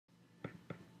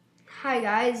Hi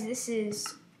guys, this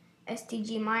is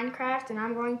STG Minecraft and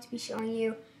I'm going to be showing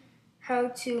you how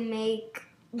to make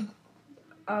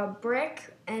a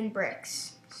brick and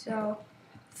bricks. So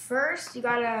first you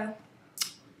gotta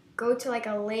go to like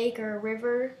a lake or a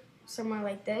river, somewhere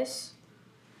like this,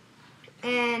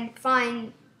 and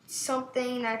find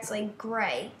something that's like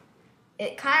gray.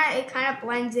 It kind of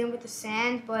blends in with the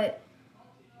sand, but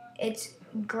it's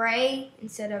gray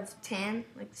instead of tan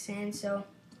like the sand. So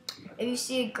if you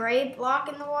see a gray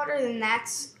block in the water, then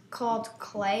that's called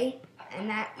clay, and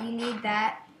that you need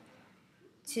that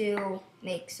to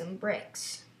make some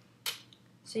bricks.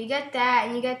 So you get that,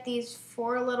 and you get these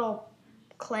 4 little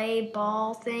clay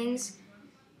ball things.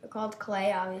 They're called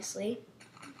clay, obviously.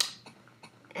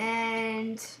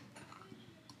 And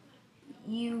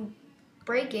you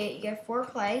break it, you get 4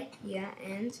 clay,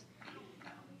 and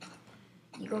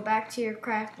you go back to your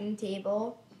crafting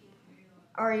table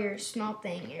or your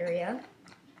smelting area,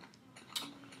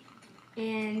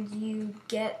 and you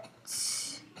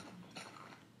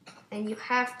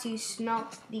have to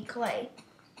smelt the clay.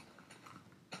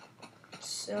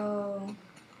 So,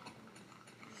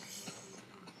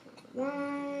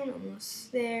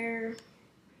 almost there.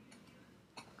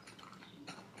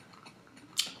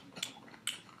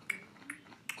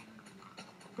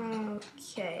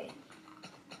 Okay.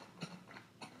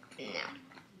 Now.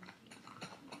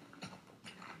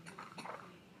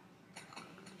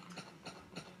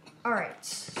 Alright,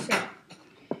 so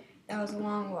that was a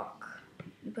long walk.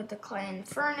 You put the clay in the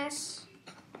furnace.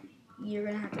 You're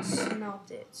gonna have to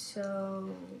smelt it. So,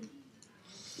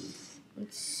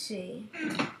 let's see.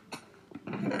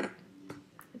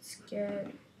 Let's get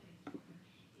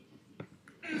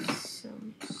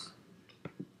some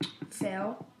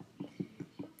fail.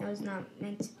 That was not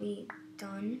meant to be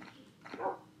done.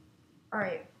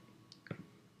 Alright.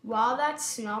 While that's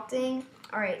smelting,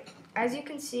 alright, as you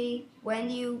can see,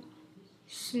 when you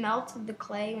smelt the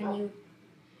clay, when you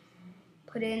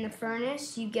put it in the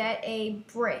furnace, you get a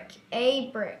brick.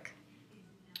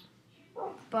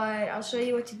 But I'll show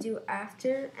you what to do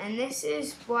after. And this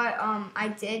is what I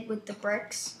did with the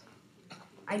bricks.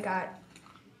 I got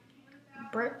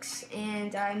bricks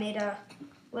and I made a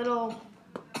little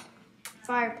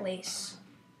fireplace.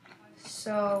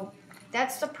 So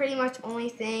that's the pretty much only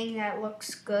thing that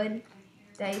looks good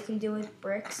that you can do with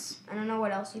bricks. I don't know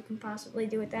what else you can possibly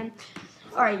do with them.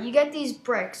 Alright, you get these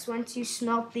bricks once you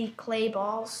smelt the clay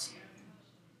balls.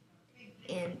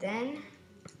 And then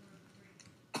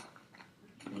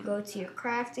you go to your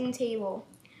crafting table.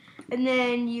 And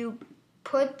then you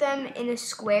put them in a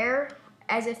square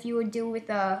as if you would do with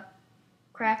a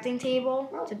crafting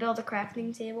table, to build a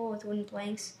crafting table with wooden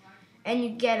planks. And you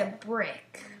get a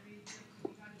brick.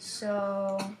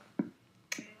 So,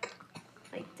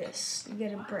 like this, you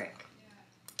get a brick.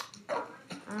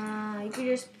 You can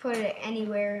just put it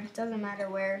anywhere, it doesn't matter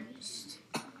where, just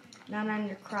not on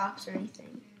your crops or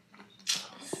anything.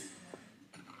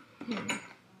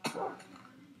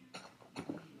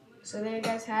 So there you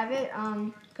guys have it.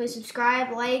 Please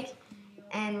subscribe, like,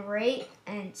 and rate,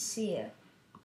 and see ya.